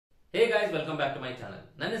Guys, welcome back to my channel.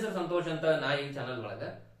 ನನ್ನ ಹೆಸರು ಸಂತೋಷ್ ಅಂತ. ನಾ ಈ ಚಾನಲ್ ಒಳಗ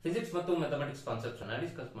ಫಿಸಿಕ್ಸ್ ಮತ್ತು ಮ್ಯಾಥಮೆಟಿಕ್ಸ್ ಕಾನ್ಸೆಪ್ಟ್ಸ್ ಅನ್ನ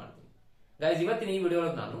ಡಿಸ್ಕಸ್ ಮಾಡ್ತೀನಿ. ಗೈಸ್, ಇವತ್ತಿನ ಈ ವಿಡಿಯೋ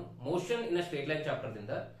ಒಳಗೆ ನಾನು motion in straight line chapter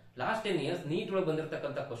ದಿಂದ ಲಾಸ್ಟ್ 10 ಇಯರ್ಸ್ ನೀಟ್ ಒಳಗೆ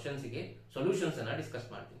ಬಂದಿರತಕ್ಕಂತ ಕ್ವಶನ್ಸ್ ಗೆ ಸೊಲ್ಯೂಷನ್ಸ್ ಅನ್ನ ಡಿಸ್ಕಸ್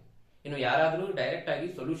ಮಾಡ್ತೀನಿ. ಇನ್ನು ಯಾರಾದ್ರೂ ಡೈರೆಕ್ಟ್ ಆಗಿ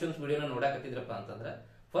ಸೊಲ್ಯೂಷನ್ಸ್ ವಿಡಿಯೋನ ನೋಡಕತ್ತಿದ್ರಪ್ಪ ಅಂತಂದ್ರೆ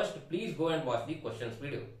first please go and watch the questions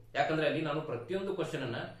video. ಯಾಕಂದ್ರೆ ಅಲ್ಲಿ ನಾನು ಪ್ರತಿಯೊಂದು ಕ್ವಶನ್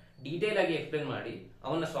ಅನ್ನ ಡೀಟೇಲ್ ಆಗಿ ಎಕ್ಸ್ಪ್ಲೇನ್ ಮಾಡಿ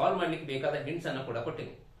ಅವನ್ನ ಸಾಲ್ವ್ ಮಾಡ್ಲಿಕ್ಕೆ ಬೇಕಾದ ಹಿಂಟ್ಸ್ ಅನ್ನ ಕೂಡ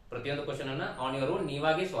ಕೊಟ್ಟಿನಿ. ಪ್ರತಿಯೊಂದು ಕ್ವಶನ್ ಅನ್ನ ಆನ್ ಯುವರ್ ಓನ್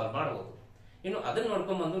ನೀವಾಗೆ ಸಾಲ್ವ್ ಮಾಡಬಹುದು. ಇನ್ನು ಅದನ್ನ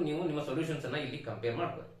ನೋಡ್ಕೊಂಡ್ ಬಂದು ನೀವು ನಿಮ್ಮ ಸೊಲ್ಯೂಷನ್ಸ್ ಅನ್ನ ಇಲ್ಲಿ ಕಂಪೇರ್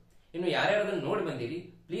ಮಾಡ್ಬೋದು. ಇನ್ನು ಯಾರ್ಯಾರು ಅದನ್ನ ನೋಡಿ ಬಂದಿರಿ,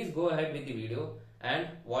 please go ahead with the video and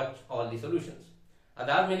watch all the solutions.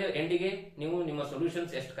 ಅದಾದ್ಮೇಲೆ ಎಂಡಿಗೆ ನೀವು ನಿಮ್ಮ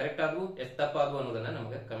ಸೊಲ್ಯೂಷನ್ಸ್ ಎಷ್ಟು ಕರೆಕ್ಟ್ ಆದವು ಎಷ್ಟು ತಪ್ಪಾದವು ಅನ್ನೋದನ್ನ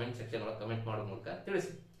ನಮಗೆ ಕಮೆಂಟ್ ಸೆಕ್ಷನ್ ಒಳಗೆ ಕಮೆಂಟ್ ಮಾಡೋ ಮೂಲಕ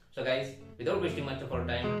ತಿಳಿಸಿ. So guys, without wasting much of our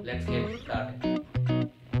time, let's get started.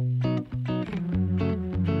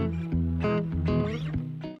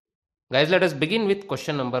 Guys, let us begin with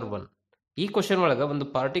question number 1. ಈ ಕ್ವಶನ್ ಒಳಗೆ ಒಂದು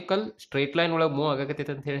ಪಾರ್ಟಿಕಲ್ ಸ್ಟ್ರೇಟ್ ಲೈನ್ ಒಳಗೆ ಮೂವ್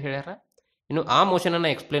ಆಗಕತ್ತೈತೆ ಅಂತ ಹೇಳಿ ಹೇಳ್ಯಾರ. ಇನ್ನು ಆ ಮೋಷನ್ ಅನ್ನ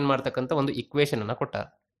ಎಕ್ಸ್ಪ್ಲೇನ್ ಮಾಡ್ತಕ್ಕಂಥ ಒಂದು ಇಕ್ವೇಶನ್ ಅನ್ನ ಕೊಟ್ಟಾರ.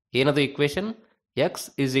 ಏನದು equation? X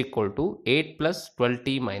is equal to 8 + 12t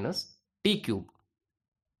 - t cube.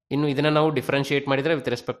 ಇನ್ನು ಇದನ್ನ ನಾವು ಡಿಫರೆನ್ಶಿಯೇಟ್ ಮಾಡಿದ್ರೆ with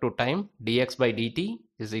respect to time dx/dt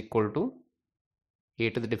is equal to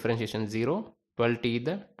 8 differentiation 0, 12t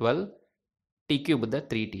 12, t cube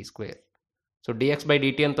 3t². So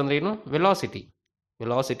dx/dt ಅಂತಂದ್ರೆ ಏನು? Velocity.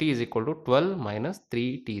 Velocity is equal to 12 -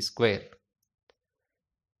 3t².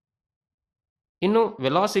 ಇನ್ನು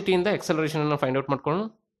ವೆಲಾಸಿಟಿಯಿಂದ ಎಕ್ಸಲರೇಷನ್ ಅನ್ನು find out ಮಾಡ್ಕೊಂಡು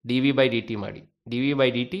dv/dt ಮಾಡಿ.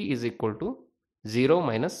 dv/dt is equal to 0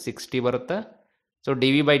 - 6t ಬರುತ್ತೆ. So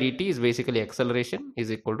dv/dt is basically acceleration is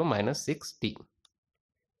equal to -6t.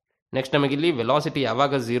 Next ನಮಗಿಲ್ಲಿ velocity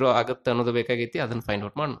ಯಾವಾಗ 0 ಆಗುತ್ತೆ ಅನ್ನೋದು ಬೇಕಾಗೈತಿ, ಅದನ್ನು ಫೈಂಡ್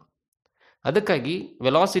ಔಟ್ ಮಾಡೋಣ. ಅದಕ್ಕಾಗಿ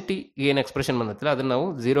ವೆಲಾಸಿಟಿ ಏನು ಎಕ್ಸ್ಪ್ರೆಷನ್ ಬಂದತ್ತಿಲ್ಲ ಅದನ್ನು ನಾವು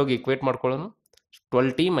 0ಗೆ ಇಕ್ವೇಟ್ ಮಾಡ್ಕೊಳ್ಳೋಣ.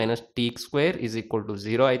 12t - t² is equal to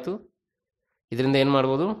 0 ಆಯಿತು. ಇದರಿಂದ ಏನು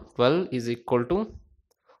ಮಾಡ್ಬೋದು? 12 ಇಸ್ ಈಕ್ವಲ್ ಟು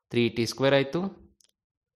 3t² ಆಯಿತು.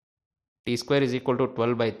 t² is equal to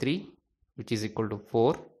 12/3 which is equal to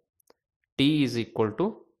 4. t is equal to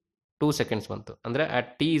 2 seconds ಬಂತು. ಅಂದರೆ at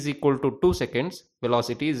t is equal to 2 seconds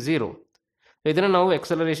velocity is 0. ಇದನ್ನು ನಾವು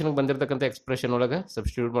ಎಕ್ಸಲರೇಷನ್ಗೆ ಬಂದಿರತಕ್ಕಂಥ ಎಕ್ಸ್ಪ್ರೆಷನ್ ಒಳಗೆ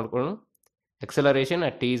ಸಬ್ಸ್ಟಿಟ್ಯೂಟ್ ಮಾಡ್ಕೊಳ್ಳೋಣ. Acceleration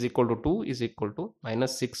at t is equal to 2 is equal to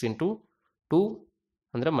 -6 × 2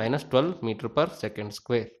 ಅಂದರೆ -12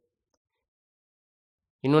 m/s².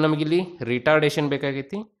 ಇನ್ನು ನಮಗಿಲ್ಲಿ ರಿಟಾರ್ಡೇಷನ್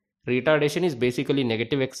ಬೇಕಾಗೈತಿ. Retardation is basically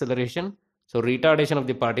negative acceleration. So retardation of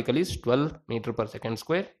the particle is 12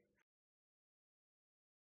 m/s².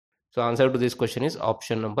 So answer to this question is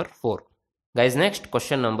option number 4. Guys, next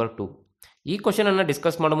question number 2. ಈ question ಅನ್ನು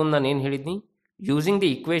discuss ಮಾಡೋ ಮುಂದೆ ನಾನು ಏನು ಹೇಳಿದ್ನಿ? Using the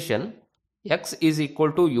equation x is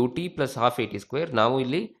equal to ut + ½ at², ನಾವು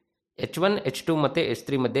ಇಲ್ಲಿ h1 h2 ಮತ್ತು h3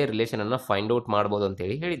 ಮಧ್ಯೆ ರಿಲೇಷನ್ ಅನ್ನು ಫೈಂಡ್ ಔಟ್ ಮಾಡ್ಬೋದು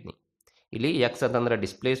ಅಂತೇಳಿ ಹೇಳಿದ್ನಿ. ಇಲ್ಲಿ x ಅಂತಂದ್ರೆ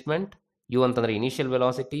ಡಿಸ್ಪ್ಲೇಸ್ಮೆಂಟ್, u ಅಂತಂದ್ರೆ ಇನಿಷಿಯಲ್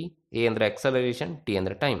ವೆಲಾಸಿಟಿ, a ಅಂದ್ರೆ ಎಕ್ಸಲರೇಷನ್, t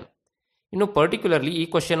ಅಂದ್ರೆ ಟೈಮ್. ಇನ್ನು ಪರ್ಟಿಕ್ಯುಲರ್ಲಿ ಈ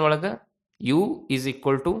ಕ್ವಶನ್ ಒಳಗೆ u ಈಸ್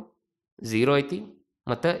ಈಕ್ವಲ್ ಟು 0 ಐತಿ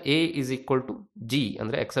ಮತ್ತು a is equal to g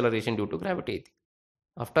ಅಂದರೆ ಎಕ್ಸಲರೇಷನ್ ಡ್ಯೂ ಟು ಗ್ರಾವಿಟಿ ಐತಿ.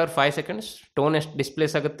 ಆಫ್ಟರ್ 5 ಸೆಕೆಂಡ್ಸ್ ಟೋನ್ ಎಷ್ಟು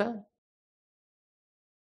ಡಿಸ್ಪ್ಲೇಸ್ ಆಗುತ್ತಾ?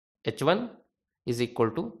 h1 is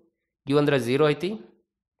equal to u ಅಂದರೆ 0 ಐತಿ,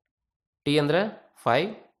 t ಅಂದರೆ 5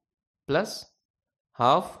 +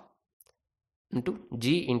 ½ × g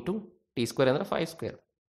 × t² ಅಂದರೆ 5².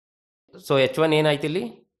 ಸೊ h1 ಏನಾಯ್ತು ಇಲ್ಲಿ?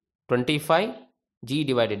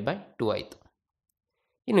 25g/2 ಆಯಿತು.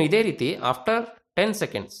 ಇನ್ನು ಇದೇ ರೀತಿ ಆಫ್ಟರ್ 10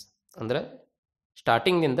 ಸೆಕೆಂಡ್ಸ್ ಅಂದರೆ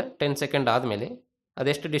ಸ್ಟಾರ್ಟಿಂಗ್ನಿಂದ 10 ಸೆಕೆಂಡ್ ಆದಮೇಲೆ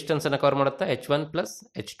ಅದೆಷ್ಟು ಡಿಸ್ಟೆನ್ಸನ್ನು ಕವರ್ ಮಾಡುತ್ತಾ? h1 +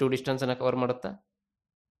 h2 ಡಿಸ್ಟೆನ್ಸನ್ನು ಕವರ್ ಮಾಡುತ್ತಾ?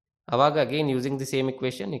 ಆವಾಗ again using the same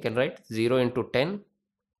equation you can write 0 × 10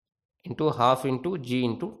 × ½ × g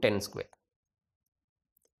 × 10².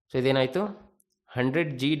 So ಇದೇನಾಯಿತು?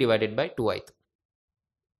 100g/2 ಆಯಿತು.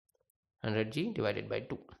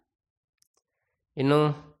 100g/2. ಇನ್ನು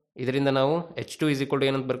ಇದರಿಂದ ನಾವು h2 ಈಸ್ ಈಕ್ವಲ್ ಟು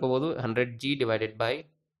ಏನಂತ ಬರ್ಕೋಬೋದು?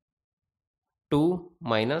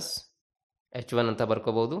 100g/2 - h1 ಅಂತ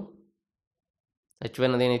ಬರ್ಕೋಬೋದು.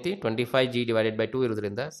 h1 ಅದೇನೈತಿ? 25g/2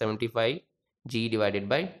 ಇರೋದ್ರಿಂದ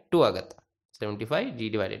 75g/2 ಆಗತ್ತೆ.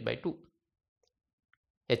 75g/2.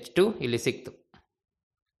 h2 ಇಲ್ಲಿ ಸಿಕ್ತು.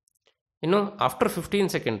 ಇನ್ನು ಆಫ್ಟರ್ 15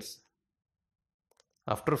 ಸೆಕೆಂಡ್ಸ್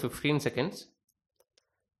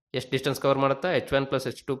ಎಷ್ಟು ಡಿಸ್ಟೆನ್ಸ್ ಕವರ್ ಮಾಡುತ್ತಾ? h1 +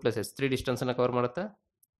 h2 + h3 ಡಿಸ್ಟೆನ್ಸನ್ನು ಕವರ್ ಮಾಡುತ್ತಾ?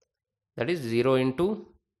 That is 0 ×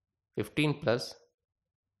 15 +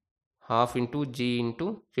 ½ × g ×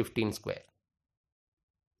 15².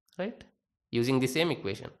 Right, using the same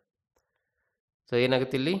equation. So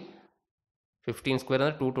ಏನಾಗುತ್ತೆ ಇಲ್ಲಿ? 15²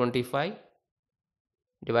 ಅಂದರೆ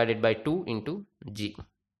 225/2 × g.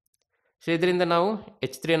 ಸೊ ಇದರಿಂದ ನಾವು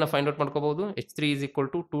h3 ಅನ್ನು ಫೈಂಡ್ ಔಟ್ ಮಾಡ್ಕೋಬಹುದು. h3 is equal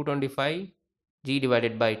to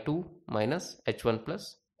 225g/2 - h1 +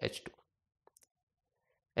 h2.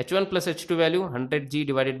 h1 + h2 value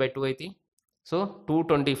 100g/2 ಐತಿ. ಸೊ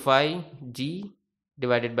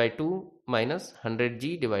 225g/2 -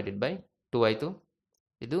 100g/2 ಆಯಿತು.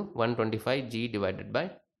 ಇದು 125 g ಡಿವೈಡೆಡ್ ಬೈ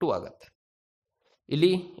 2 ಆಗುತ್ತೆ.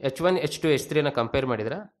 ಇಲ್ಲಿ H1 H2 H3 ನ ಕಂಪೇರ್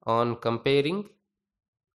ಮಾಡಿದ್ರೆ on comparing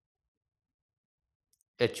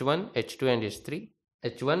H1 H2 and H3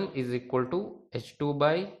 H1 is equal to H2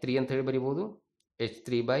 by 3 ಅಂತ ಹೇಳಿ ಬರಿಬಹುದು,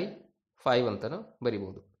 H3 by 5 ಅಂತನೂ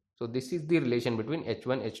ಬರಿಬಹುದು. So this is the relation between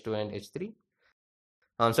H1 H2 and H3.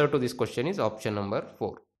 Answer to this question is option number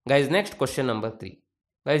 4. Guys, next question number 3.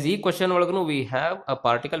 Guys, ಈ question ಒಳಗೂ we have a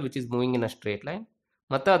particle which is moving in a straight line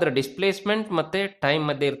ಮತ್ತು ಅದರ displacement ಮತ್ತು time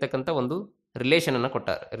ಮಧ್ಯೆ ಇರ್ತಕ್ಕಂಥ ಒಂದು relation ಅನ್ನು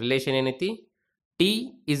ಕೊಟ್ಟಾರೆ. Relation ಏನೈತಿ? t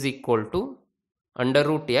is equal to under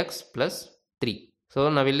root x plus 3. So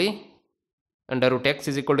ನಾವಿಲ್ಲಿ under root X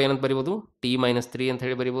is equal to ಏನಂತ ಬರಿಬೋದು? t minus 3 ಅಂತ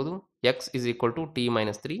ಹೇಳಿ ಬರಿಬೋದು. x is equal to t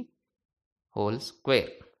minus 3 whole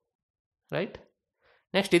square, right?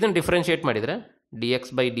 Next ಇದನ್ನು ಡಿಫ್ರೆನ್ಷಿಯೇಟ್ ಮಾಡಿದರೆ dx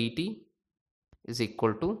by dt is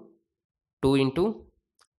equal to 2 into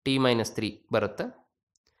t minus 3 ಬರುತ್ತೆ.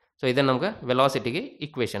 So ಇದನ್ನು ನಮ್ಗೆ ವೆಲಾಸಿಟಿಗೆ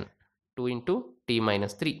ಇಕ್ವೇಷನ್ 2 into t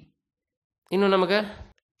minus 3. ಇನ್ನು ನಮಗೆ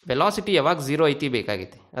ವೆಲಾಸಿಟಿ ಯಾವಾಗ 0 ಐತಿ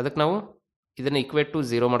ಬೇಕಾಗೈತಿ, ಅದಕ್ಕೆ ನಾವು ಇದನ್ನು ಇಕ್ವೇಟ್ ಟು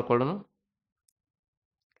 0 ಮಾಡ್ಕೊಳ್ಳೋಣ.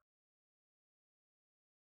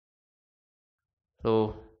 So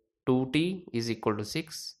 2t is equal to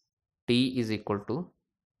 6, t is equal to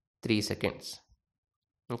 3 seconds.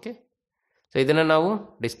 Okay, so ಇದನ್ನು ನಾವು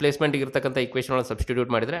ಡಿಸ್ಪ್ಲೇಸ್ಮೆಂಟ್ಗೆ ಇರ್ತಕ್ಕಂಥ ಇಕ್ವೇಷನ್ ಒಳಗೆ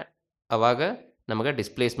ಸಬ್ಸ್ಟಿಟ್ಯೂಟ್ ಮಾಡಿದರೆ ಆವಾಗ ನಮಗೆ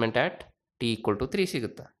displacement at t equal to 3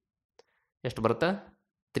 ಸಿಗುತ್ತೆ. ಎಷ್ಟು ಬರುತ್ತಾ?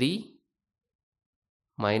 3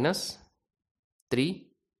 minus 3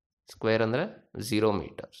 ಸ್ಕ್ವೇರ್ ಅಂದರೆ 0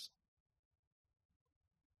 ಮೀಟರ್ಸ್.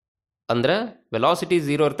 ಅಂದ್ರೆ ವೆಲಾಸಿಟಿ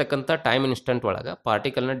 0 ಇರ್ತಕ್ಕಂಥ ಟೈಮ್ ಇನ್ಸ್ಟಂಟ್ ಒಳಗೆ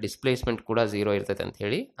ಪಾರ್ಟಿಕಲ್ನ ಡಿಸ್ಪ್ಲೇಸ್ಮೆಂಟ್ ಕೂಡ 0 ಇರ್ತೈತೆ ಅಂತ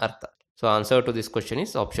ಹೇಳಿ ಅರ್ಥ. So answer to this question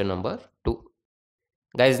is option number 2.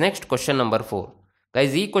 Guys, next question number 4.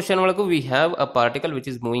 Guys, ಈ ಕ್ವಶನ್ ಒಳಗೂ we have a particle which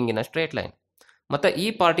is moving in a straight line. ಮತ್ತು ಈ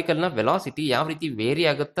ಪಾರ್ಟಿಕಲ್ನ ವೆಲಾಸಿಟಿ ಯಾವ ರೀತಿ ವೇರಿ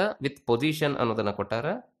ಆಗುತ್ತಾ ವಿತ್ ಪೊಸಿಷನ್ ಅನ್ನೋದನ್ನು ಕೊಟ್ಟಾರ.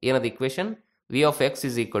 ಏನದು equation? V off X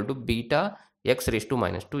is equal to beta X raise to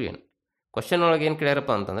minus 2n. Question ಒಳಗೆ ಏನು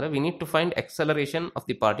ಕೇಳ್ಯಾರಪ್ಪ ಅಂತಂದ್ರೆ we need to find acceleration of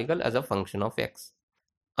the particle as a function of X.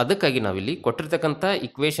 ಅದಕ್ಕಾಗಿ ನಾವಿಲ್ಲಿ ಕೊಟ್ಟಿರ್ತಕ್ಕಂಥ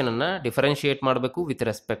ಇಕ್ವೇಷನನ್ನು ಡಿಫರೆನ್ಷಿಯೇಟ್ ಮಾಡಬೇಕು with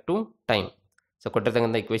respect to time. So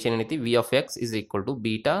ಕೊಟ್ಟಿರ್ತಕ್ಕಂಥ equation ಏನೈತಿ? V off X is equal to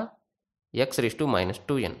beta X raise to minus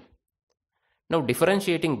 2n. ನಾವು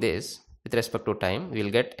ಡಿಫರೆನ್ಷಿಯೇಟಿಂಗ್ this with respect to time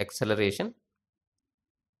will get acceleration,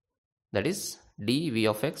 that is D V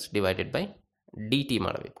off X divided by D T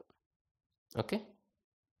ಮಾಡಬೇಕು. Okay,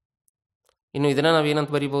 ಇನ್ನು ಇದನ್ನು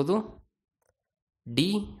ನಾವೇನಂತ ಬರಿಬೋದು? D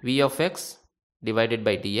V off X divided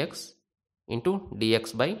by D X into D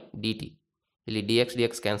X by D T. ಇಲ್ಲಿ D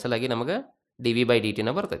X cancel ಆಗಿ ನಮಗೆ D V by D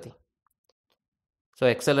ಟಿನ ಬರ್ತೈತಿ. So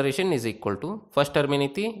acceleration is equal to first term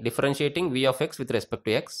ಏನೈತಿ? ಡಿಫರೆನ್ಷಿಯೇಟಿಂಗ್ V off X with respect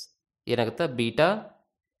to X ಏನಾಗುತ್ತೆ? Beta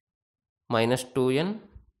minus 2n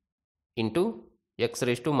into X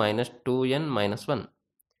raise to minus 2n minus 1.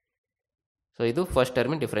 So ಇದು first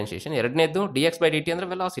ಟರ್ಮಿನ differentiation. ಎರಡನೇದು D X by D T ಅಂದರೆ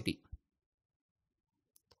velocity.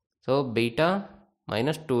 So beta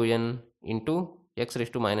minus 2n into X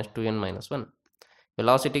raise to minus 2n minus 1.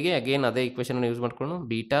 ವೆಲಾಸಿಟಿಗೆ again ಅದೇ equation use ಮಾಡ್ಕೊಂಡು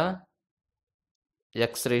beta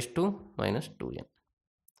X raise to minus 2n.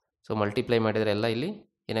 So multiply ಮಾಡಿದರೆ ಎಲ್ಲ ಇಲ್ಲಿ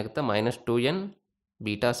ಏನಾಗುತ್ತೆ? Minus 2n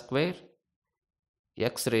beta square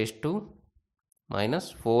X raise to minus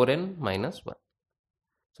 4n minus 1.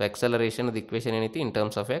 So acceleration ಅದು equation ಏನೈತಿ in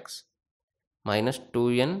terms of X? Minus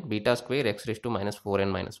 2n beta square X raise to minus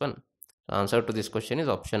 4n minus 1. So answer to this question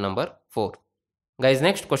is option number 4. Guys,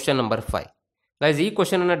 next question number 5. Guys, ಈ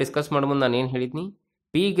ಕ್ವಶನನ್ನು discuss ಮಾಡೋ ಮುಂದೆ ನಾನು ಏನು ಹೇಳಿದ್ನಿ?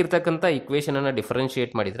 P ಗಿರ್ತಕ್ಕಂಥ ಇಕ್ವೇಷನನ್ನು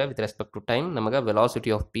differentiate ಮಾಡಿದ್ರೆ with respect to time ನಮಗೆ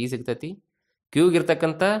velocity of P ಸಿಗ್ತೈತಿ.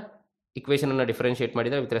 ಕ್ಯೂಗಿರ್ತಕ್ಕಂಥ ಇಕ್ವೇಷನನ್ನು differentiate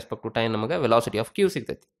ಮಾಡಿದರೆ with respect to time ನಮಗೆ ವೆಲಾಸಿಟಿ ಆಫ್ ಕ್ಯೂ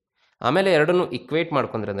ಸಿಗ್ತೈತಿ. ಆಮೇಲೆ ಎರಡನ್ನು ಇಕ್ವೇಟ್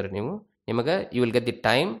ಮಾಡ್ಕೊಂಡ್ರೆ ಅಂದರೆ ನೀವು ನಿಮಗೆ you will get the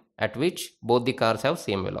time at which both the cars have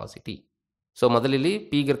same velocity. So ಮೊದಲಿಲ್ಲಿ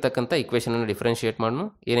P ಗಿರ್ತಕ್ಕಂಥ ಇಕ್ವೇಷನನ್ನು differentiate ಮಾಡೋಣ.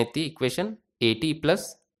 ಏನೈತಿ equation? A T plus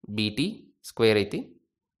B T square ಐತಿ.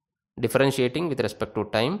 ಡಿಫರೆನ್ಷಿಯೇಟಿಂಗ್ with respect to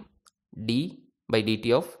time D by dt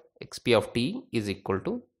of xp of t is equal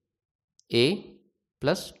to a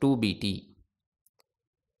plus 2bt.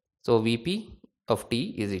 So vp of t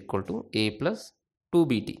is equal to a plus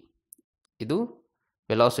 2bt. ಇದು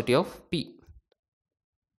velocity of p.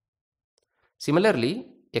 Similarly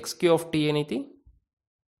xq of t ಏನೈತಿ?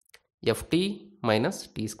 ft minus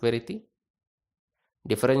t square ಐತಿ.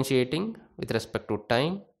 Differentiating with respect to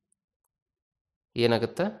time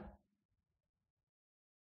ಏನಾಗುತ್ತೆ?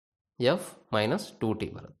 f minus 2t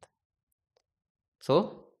ಬರುತ್ತೆ. So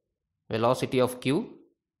velocity of q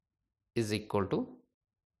is equal to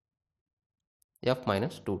f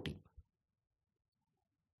minus 2t.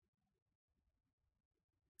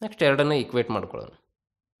 Next ಎರಡನ್ನು equate ಮಾಡ್ಕೊಳ್ಳೋಣ.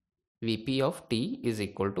 V P of T is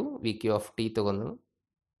equal to V Q of T ತಗೊಂಡು,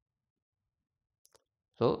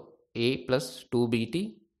 so a plus 2bt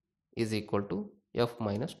is equal to F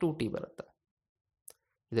minus 2t ಬರುತ್ತೆ.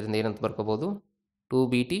 ಇದರಿಂದ ಏನಂತ ಬರ್ಕೋಬೋದು,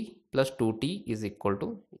 2bt plus 2t is equal to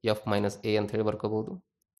F minus A ಅಂತ ಹೇಳಿ ಬರ್ಕೋಬೋದು.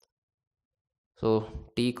 So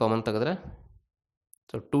T common ತೆಗೆದ್ರೆ,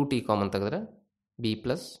 so 2t common ತೆಗೆದ್ರೆ B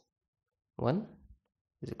plus 1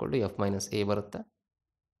 is equal to F minus A ಬರುತ್ತೆ.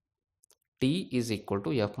 T is equal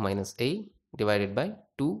to F minus A divided by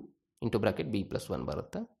 2 into bracket B plus 1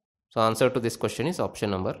 ಬರುತ್ತೆ. So answer to this question is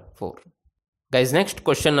option number 4. Guys next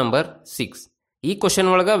question number 6. ಈ question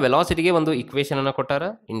ಒಳಗೆ ವೆಲಾಸಿಟಿಗೆ ಒಂದು equation ಅನ್ನು ಕೊಟ್ಟಾರ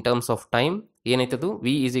in terms of time. ಏನೈತದು,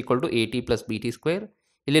 V is equal to A T plus B T square.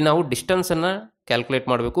 ಇಲ್ಲಿ ನಾವು ಡಿಸ್ಟೆನ್ಸನ್ನು calculate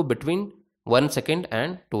ಮಾಡಬೇಕು between 1 second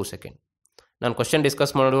and 2 second. ನಾನು question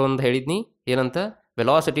discuss ಮಾಡೋದು ಅಂತ ಹೇಳಿದ್ನಿ, ಏನಂತ,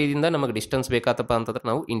 ವೆಲಾಸಿಟಿಯಿಂದ ನಮಗೆ ಡಿಸ್ಟೆನ್ಸ್ ಬೇಕಾತಪ್ಪ ಅಂತಂದ್ರೆ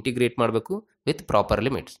ನಾವು ಇಂಟಿಗ್ರೇಟ್ ಮಾಡಬೇಕು ವಿತ್ ಪ್ರಾಪರ್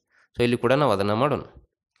ಲಿಮಿಟ್ಸ್. ಸೊ ಇಲ್ಲಿ ಕೂಡ ನಾವು ಅದನ್ನು ಮಾಡೋಣ.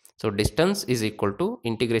 So distance is equal to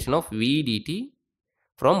integration of V D T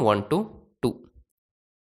from 1 to 2.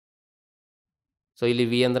 So ಇಲ್ಲಿ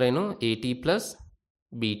ವಿ ಅಂದ್ರೆ ಏನು, A T plus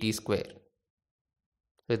B T square.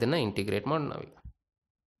 So ಇದನ್ನು ಇಂಟಿಗ್ರೇಟ್ ಮಾಡೋಣ ನಾವೀಗ.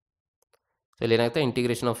 ಸೊ ಇಲ್ಲಿ ಏನಾಗುತ್ತೆ,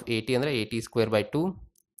 ಇಂಟಿಗ್ರೇಷನ್ ಆಫ್ ಎ ಟಿ ಅಂದರೆ A T square by 2,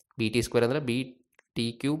 B T square ಅಂದರೆ B T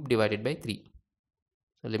cube divided by 3.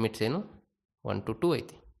 So limits ಏನು, 1 to 2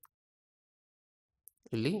 ಐತಿ.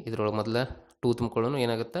 ಇಲ್ಲಿ ಇದರೊಳಗೆ ಮೊದಲ 2 ತುಂಬ್ಕೊಳ್ಳೋಣ,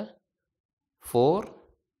 ಏನಾಗುತ್ತೆ,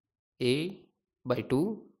 4a ಬೈ 2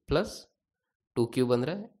 ಪ್ಲಸ್ 2 ಕ್ಯೂಬ್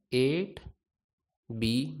ಅಂದರೆ 8b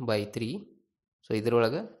ಬೈ 3. ಸೊ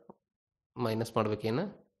ಇದರೊಳಗೆ minus ಮಾಡ್ಬೇಕೇನು,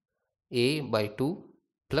 a by 2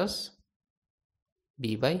 plus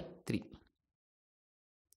b by 3.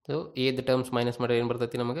 So ಎದ ಟರ್ಮ್ಸ್ ಮೈನಸ್ ಮಾಡಿದ್ರೆ ಏನು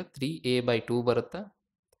ಬರ್ತೈತಿ ನಮಗೆ, 3a ಬೈ 2 ಬರುತ್ತೆ.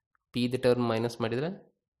 p ದ ಟರ್ಮ್ ಮೈನಸ್ ಮಾಡಿದರೆ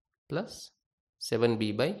ಪ್ಲಸ್ 7b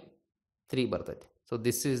ಬೈ 3 ಬರ್ತೈತಿ. So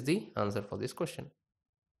this is the answer for this question.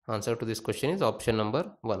 Answer to this question is option number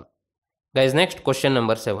 1. Guys next question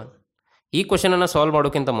number 7. ಈ ಕ್ವಶನನ್ನು solve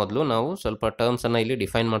ಮಾಡೋಕ್ಕಿಂತ ಮೊದಲು ನಾವು ಸ್ವಲ್ಪ ಟರ್ಮ್ಸನ್ನು ಇಲ್ಲಿ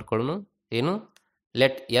ಡಿಫೈನ್ ಮಾಡ್ಕೊಳ್ಳೋಣ. ಏನು,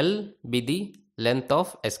 let L be the length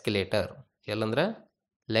of escalator. L ಅಂದ್ರೆ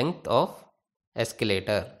ಲೆಂತ್ ಆಫ್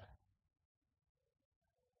ಎಸ್ಕಲೇಟರ್.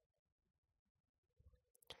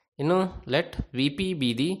 ಇನ್ನು let we P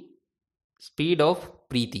be the speed of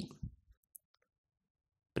Preethi.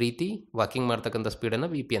 Preethi walking ಮಾಡ್ತಕ್ಕಂಥ ಸ್ಪೀಡನ್ನು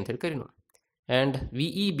ವಿ ಪಿ ಅಂತೇಳಿ ಕರೀನು. And we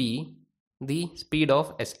E be the speed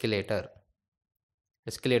of escalator.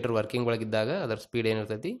 Escalator working ಒಳಗಿದ್ದಾಗ ಅದರ speed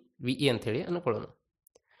ಏನಿರ್ತೈತಿ, V E ಅಂಥೇಳಿ ಅನ್ಕೊಳ್ಳೋಣ.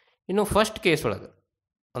 ಇನ್ನು first case ಒಳಗೆ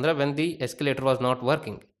ಅಂದ್ರೆ when the escalator was not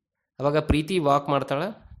working, ಅವಾಗ ಪ್ರೀತಿ walk ಮಾಡ್ತಾಳೆ,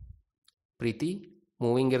 ಪ್ರೀತಿ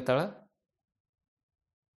moving ಇರ್ತಾಳೆ,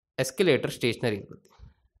 ಎಸ್ಕಲೇಟರ್ ಸ್ಟೇಷನರಿ ಇರ್ತೈತಿ.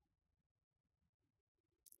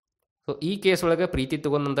 ಸೊ ಈ ಕೇಸ್ ಒಳಗೆ ಪ್ರೀತಿ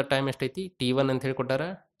ತಗೊಂಡಂಥ ಟೈಮ್ ಎಷ್ಟೈತಿ, T1 ಅಂತ ಹೇಳಿ ಕೊಟ್ಟಾರ.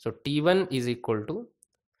 So T1 is equal to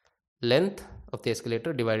length of the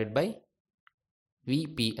escalator divided by V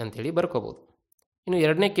P ಅಂಥೇಳಿ ಬರ್ಕೋಬೋದು. ಇನ್ನು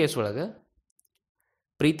ಎರಡನೇ ಕೇಸ್ ಒಳಗೆ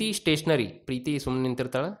ಪ್ರೀತಿ ಸ್ಟೇಷನರಿ, ಪ್ರೀತಿ ಸುಮ್ಮನೆ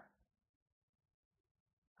ನಿಂತಿರ್ತಾಳೆ,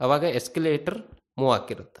 ಅವಾಗ ಎಸ್ಕಲೇಟರ್ ಮೂವ್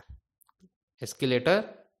ಆಗಿರುತ್ತೆ. ಎಸ್ಕಲೇಟರ್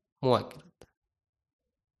ಮೂವ್ ಆಗಿರುತ್ತೆ.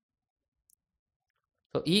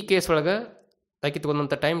 ಸೊ ಈ ಕೇಸ್ ಒಳಗೆ ಆಕಿ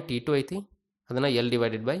ತಗೊಂಡಂಥ ಟೈಮ್ T2 ಐತಿ, ಅದನ್ನು L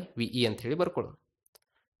divided by V E ಅಂಥೇಳಿ ಬರ್ಕೊಳ್ಳೋಣ.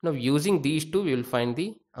 ನಾವು using these two we will find the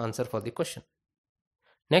answer for the question.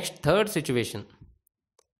 Next third situation,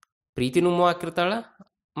 ಪ್ರೀತಿನೂ move ಆಗಿರ್ತಾಳೆ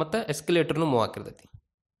ಮತ್ತು ಎಸ್ಕಲೇಟರ್ನು ಮೂವ್ ಆಗಿರ್ತೈತಿ.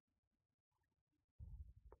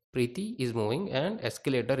 ಪ್ರೀತಿ is moving and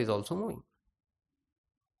escalator is also moving.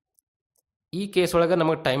 ಈ case ಒಳಗೆ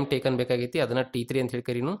ನಮಗೆ time taken ಬೇಕಾಗೈತಿ, ಅದನ್ನು T3 ಅಂತ ಹೇಳಿ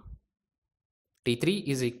ಕರೀನು. T3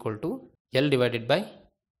 is equal to L divided by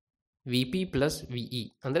V P plus V E.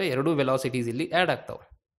 ಅಂದರೆ ಎರಡೂ ವೆಲಾಸಿಟೀಸ್ ಇಲ್ಲಿ ಆ್ಯಡ್ ಆಗ್ತಾವೆ.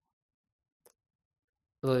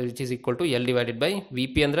 Which is equal to L divided by V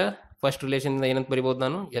P ಅಂದ್ರೆ ಫಸ್ಟ್ ರಿಲೇಷನಿಂದ ಏನಂತ ಬರಿಬೋದು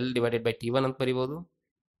ನಾನು, ಎಲ್ ಡಿವೈಡೆಡ್ ಬೈ T1 ಅಂತ ಬರಿಬೋದು.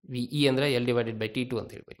 ವಿ ಇ ಅಂದರೆ ಎಲ್ ಡಿವೈಡೆಡ್ ಬೈ T2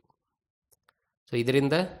 ಅಂತ ಹೇಳಿ ಬರಿಬೋದು. ಸೊ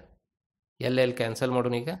ಇದರಿಂದ ಎಲ್ ಕ್ಯಾನ್ಸಲ್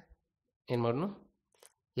ಮಾಡೋಣ. ಈಗ ಏನು ಮಾಡೋಣ,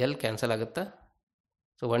 ಎಲ್ ಕ್ಯಾನ್ಸಲ್ ಆಗುತ್ತಾ.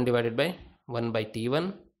 So 1 divided by 1 by T1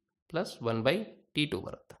 plus 1 by T2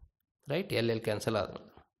 ಬರುತ್ತೆ. ರೈಟ್, ಎಲ್ ಕ್ಯಾನ್ಸಲ್ ಆದಮೇಲೆ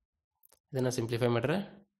ಇದನ್ನು ಸಿಂಪ್ಲಿಫೈ ಮಾಡಿದ್ರೆ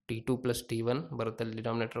T2 ಪ್ಲಸ್ T1 ಬರುತ್ತೆ ಅಲ್ಲಿ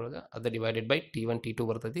ಡಿನಾಮಿನೇಟರ್ ಒಳಗೆ, ಅದು ಡಿವೈಡೆಡ್ ಬೈ T1 T2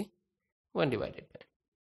 ಬರ್ತೈತಿ. 1 divided by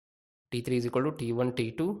T3 is equal to T1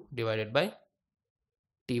 T2 divided by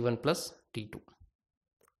T1 plus T2.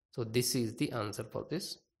 So this is the answer for this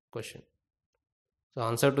question. So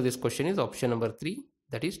answer to this question is option number 3,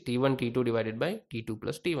 that is T1 T2 divided by T2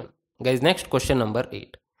 plus T1. Guys, next question number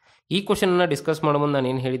 8. ಈ question ಅನ್ನು discuss ಮಾಡೋ ಮುಂದೆ ನಾನು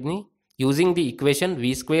ಏನು ಹೇಳಿದ್ನಿ, using the equation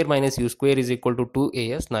V square minus you square is equal to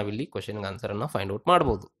 2as ನಾವಿಲ್ಲಿ ಕ್ವಶನ್ಗೆ ಆನ್ಸರನ್ನು find out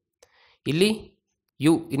ಮಾಡ್ಬೋದು. ಇಲ್ಲಿ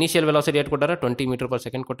ಯು ಇನಿಷಿಯಲ್ ವೆಲಾಸಿಟಿ ಎಷ್ಟು ಕೊಟ್ಟಾರ, 20 ಮೀಟರ್ ಪರ್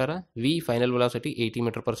ಸೆಕೆಂಡ್ ಕೊಟ್ಟಾರ. V final velocity 80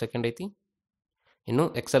 metre per second ಐತಿ. ಇನ್ನು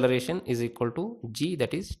acceleration is equal to G,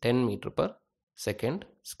 that is 10 metre per second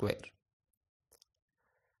square.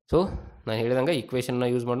 So ನಾನು ಹೇಳಿದಂಗೆ ಇಕ್ವೇಷನ್ನ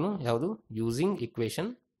ಯೂಸ್ ಮಾಡೋಣ. ಯಾವುದು, using equation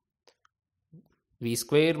V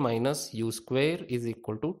square minus you square is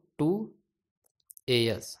equal to 2 A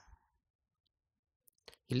S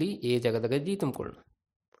ಇಲ್ಲಿ A ಜಾಗದಾಗ G ತುಂಬಿಕೊಳ್ಳೋಣ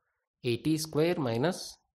 80 square minus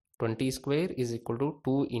 20 square is equal to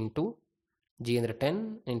 2 into G ಅಂದರೆ 10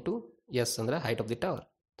 into S ಅಂದರೆ height of the tower.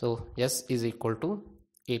 So S is equal to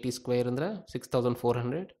 80 square ಅಂದ್ರೆ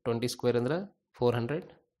 6400, 20 square ಅಂದ್ರೆ 400,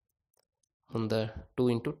 ಮುಂದೆ 2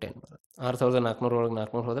 into 10 ಬರುತ್ತೆ. 6400 ಒಳಗೆ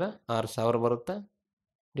 400 ಹೋದ್ರೆ 6000 ಬರುತ್ತೆ,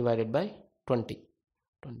 ಡಿವೈಡೆಡ್ ಬೈ 20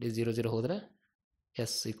 0 ಹೋದರೆ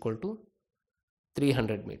S equal to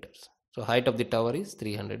 300 meters. So height of the tower is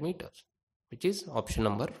 300 meters, which is option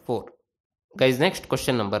number 4. Guys, next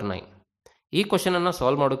question number 9. ಈ question ಅನ್ನು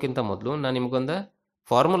ಸಾಲ್ವ್ ಮಾಡೋಕ್ಕಿಂತ ಮೊದಲು ನಾನು ನಿಮಗೊಂದು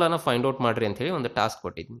ಫಾರ್ಮುಲಾನ ಫೈಂಡ್ ಔಟ್ ಮಾಡ್ರಿ ಅಂತೇಳಿ ಒಂದು ಟಾಸ್ಕ್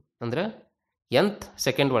ಕೊಟ್ಟಿದ್ದೀನಿ. ಅಂದ್ರೆ nth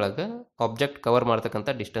ಸೆಕೆಂಡ್ ಒಳಗೆ ಆಬ್ಜೆಕ್ಟ್ ಕವರ್ ಮಾಡ್ತಕ್ಕಂಥ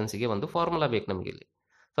ಡಿಸ್ಟೆನ್ಸಿಗೆ ಒಂದು ಫಾರ್ಮುಲಾ ಬೇಕು ನಮಗೆ ಇಲ್ಲಿ.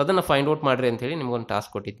 ಸೊ ಅದನ್ನು ಫೈಂಡ್ ಔಟ್ ಮಾಡ್ರಿ ಅಂತೇಳಿ ನಿಮ್ಗೊಂದು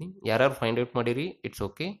ಟಾಸ್ಕ್ ಕೊಟ್ಟಿದ್ದೀನಿ. ಯಾರ್ಯಾರು ಫೈಂಡ್ ಔಟ್ ಮಾಡಿರಿ ಇಟ್ಸ್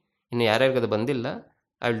ಓಕೆ. ಇನ್ನು ಯಾರ್ಯಾರಿಗೆ ಅದು ಬಂದಿಲ್ಲ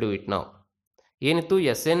ಐ ವಿಲ್ ಡೂ ಇಟ್ ನಾವು. ಏನಿತ್ತು,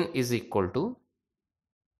 S N is equal to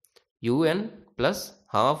U N plus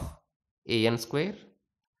half A N square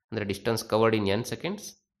ಅಂದರೆ distance covered in N seconds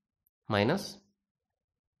minus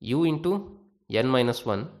you into N minus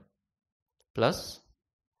 1 plus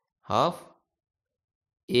half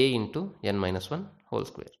A into N minus 1 whole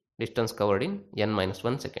square distance covered in N minus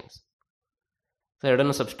 1 seconds. So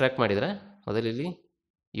ಎರಡನ್ನು subtract ಮಾಡಿದರೆ ಮೊದಲಿಲ್ಲಿ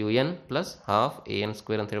U N plus half A N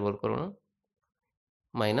square ಅಂತ ಹೇಳಿ ಬರ್ಕೊಳ್ಳೋಣ,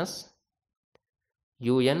 minus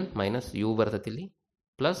U N minus you ಬರ್ತೈತಿ ಇಲ್ಲಿ,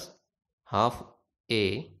 plus half A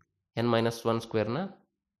N minus 1 ಸ್ಕ್ವೇರ್ನ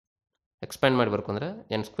expand ಮಾಡಿ ಬರ್ಕೊಂಡ್ರೆ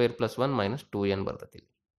N square plus 1 minus 2n ಬರ್ತೈತಿ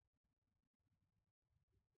ಇಲ್ಲಿ.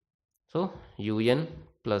 So U N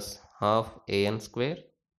plus half A N square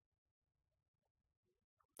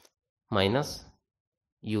minus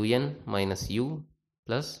U N minus you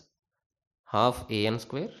plus half A N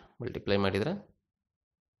square multiply ಮಾಡಿದರೆ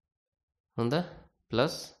ಮುಂದೆ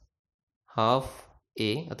plus half A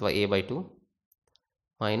ಅಥವಾ A by 2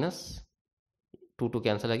 minus 2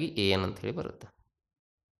 cancel ಆಗಿ A N ಅಂತ ಹೇಳಿ ಬರುತ್ತೆ.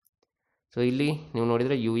 So ಇಲ್ಲಿ ನೀವು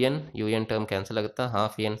ನೋಡಿದರೆ ಯು ಎನ್ ಟರ್ಮ್ ಕ್ಯಾನ್ಸಲ್ ಆಗುತ್ತಾ,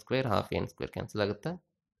 half A N square cancel ಆಗುತ್ತಾ.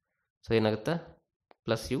 So ಏನಾಗುತ್ತಾ,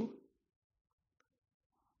 plus you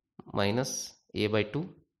minus A by 2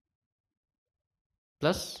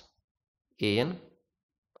 plus A N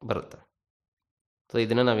ಬರುತ್ತೆ. ಸೊ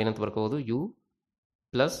ಇದನ್ನು ನಾವೇನಂತ ಬರ್ಕೋಬೋದು, you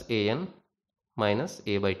plus A N minus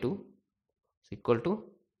A by 2 equal to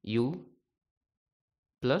you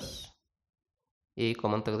plus A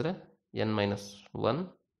common ತೆಗೆದ್ರೆ N minus 1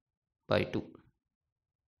 by 2.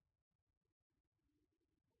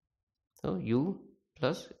 So you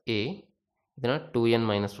plus A ಇದನ್ನು 2n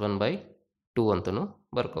minus 1 by 2 ಅಂತಲೂ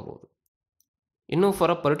ಬರ್ಕೋಬೋದು. ಇನ್ನು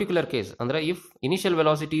for a particular case ಅಂದರೆ if initial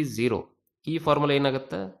velocity is 0, ಈ formula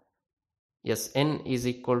ಏನಾಗುತ್ತೆ, S N is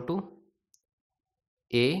equal to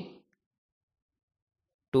A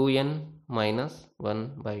 2n minus 1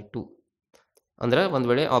 by 2. ಅಂದ್ರೆ ಒಂದು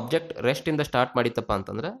ವೇಳೆ ಆಬ್ಜೆಕ್ಟ್ ರೆಸ್ಟಿಂದ ಸ್ಟಾರ್ಟ್ ಮಾಡಿತ್ತಪ್ಪ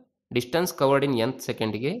ಅಂತಂದ್ರೆ ಡಿಸ್ಟೆನ್ಸ್ ಕವರ್ಡ್ ಇನ್ nth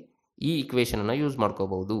ಸೆಕೆಂಡಿಗೆ ಈ ಇಕ್ವೇಷನನ್ನು ಯೂಸ್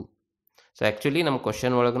ಮಾಡ್ಕೋಬಹುದು. ಸೊ ಆ್ಯಕ್ಚುಲಿ ನಮ್ಮ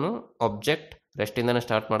ಕ್ವಶನ್ ಒಳಗೂ ಆಬ್ಜೆಕ್ಟ್ ರೆಸ್ಟಿಂದನೇ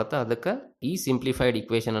ಸ್ಟಾರ್ಟ್ ಮಾಡುತ್ತಾ, ಅದಕ್ಕೆ ಈ ಸಿಂಪ್ಲಿಫೈಡ್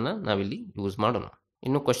ಇಕ್ವೇಷನನ್ನು ನಾವಿಲ್ಲಿ ಯೂಸ್ ಮಾಡೋಣ.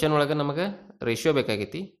 ಇನ್ನು ಕ್ವಶನ್ ಒಳಗೆ ನಮಗೆ ರೇಷಿಯೋ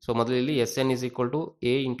ಬೇಕಾಗೈತಿ. ಸೊ ಮೊದಲು ಇಲ್ಲಿ S N is equal to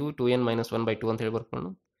A into 2n minus 1 by 2 ಅಂತ ಹೇಳಿ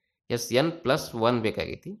ಬರ್ಕೊಂಡು ಎಸ್ ಎನ್ ಪ್ಲಸ್ 1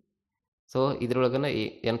 ಬೇಕಾಗೈತಿ. ಸೊ ಇದ್ರೊಳಗನ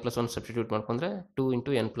ಎನ್ ಪ್ಲಸ್ 1 ಸಬ್ಸ್ಟಿಟ್ಯೂಟ್ ಮಾಡ್ಕೊಂಡ್ರೆ 2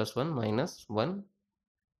 into N plus 1 minus 1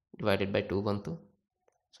 divided by 2 ಬಂತು.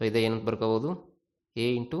 ಸೊ ಇದೇ ಏನಂತ ಬರ್ಕೋಬೋದು, A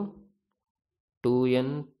into 2n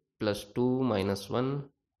plus 2 minus 1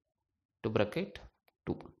 to bracket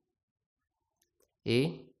 2 A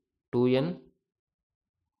 2n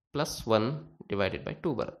plus 1 divided by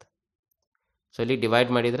 2 ಬರುತ್ತೆ. So ಇಲ್ಲಿ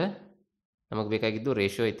ಡಿವೈಡ್ ಮಾಡಿದರೆ ನಮಗೆ ಬೇಕಾಗಿದ್ದು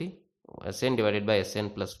ರೇಷಿಯೋ ಐತಿ, S N divided by S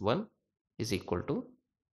N plus 1 is equal to,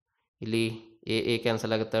 ಇಲ್ಲಿ ಎ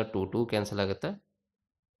ಕ್ಯಾನ್ಸಲ್ ಆಗುತ್ತೆ, 2 ಕ್ಯಾನ್ಸಲ್ ಆಗುತ್ತೆ,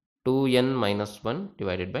 2n minus 1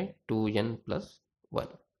 divided by 2n plus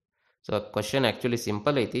 1. So question actually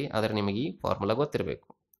simple ಐತಿ, ಆದರೆ ನಿಮಗೆ ಈ ಫಾರ್ಮುಲಾ ಗೊತ್ತಿರಬೇಕು.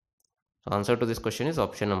 So answer to this question is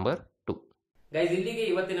option number 2. Guys, ಇಲ್ಲಿಗೆ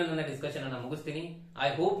ಇವತ್ತಿನ ನನ್ನ ಡಿಸ್ಕಷನ್ ಅನ್ನು ಮುಗಿಸ್ತೀನಿ. ಐ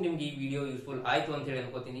ಹೋಪ್ ನಿಮ್ಗೆ ಈ ವಿಡಿಯೋ ಯೂಸ್ಫುಲ್ ಆಯ್ತು ಅಂತ ಹೇಳಿ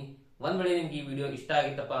ಅನ್ಕೋತೀನಿ. ಒಂದ್ ವೇಳೆ ನಿಮ್ಗೆ ಈ ವಿಡಿಯೋ ಇಷ್ಟ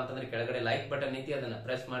ಆಗಿತ್ತಪ್ಪ ಅಂತಂದ್ರೆ ಕೆಳಗಡೆ ಲೈಕ್ ಬಟನ್ ಐತಿ, ಅದನ್ನ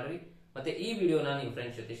ಪ್ರೆಸ್ ಮಾಡ್ರಿ. ಮತ್ತೆ ಈ ವಿಡಿಯೋನ ನಿಮ್ಮ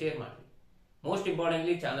ಫ್ರೆಂಡ್ಸ್ ಜೊತೆ ಶೇರ್ ಮಾಡ್ರಿ. ಮೋಸ್ಟ್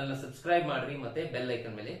ಇಂಪಾರ್ಟೆಂಟ್ಲಿ ಚಾನಲ್ ನ ಸಬ್ಸ್ಕ್ರೈಬ್ ಮಾಡ್ರಿ, ಮತ್ತೆ ಬೆಲ್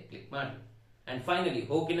ಐಕನ್ ಮೇಲೆ ಕ್ಲಿಕ್ ಮಾಡಿ. ಅಂಡ್ ಫೈನಲಿ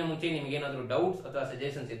ಹೋಗಿನ ಮುಂಚೆ ನಿಮ್ಗೆ ಏನಾದರೂ ಡೌಟ್ಸ್ ಅಥವಾ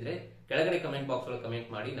ಸಜೆಷನ್ಸ್ ಇದ್ರೆ ಕೆಳಗಡೆ ಕಮೆಂಟ್ ಬಾಕ್ಸ್ ಒಳಗೆ ಕಮೆಂಟ್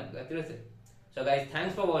ಮಾಡಿ ನಮ್ಗೆ ತಿಳಿಸಿ. So guys,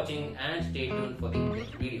 thanks for watching and stay tune for the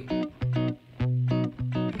next video.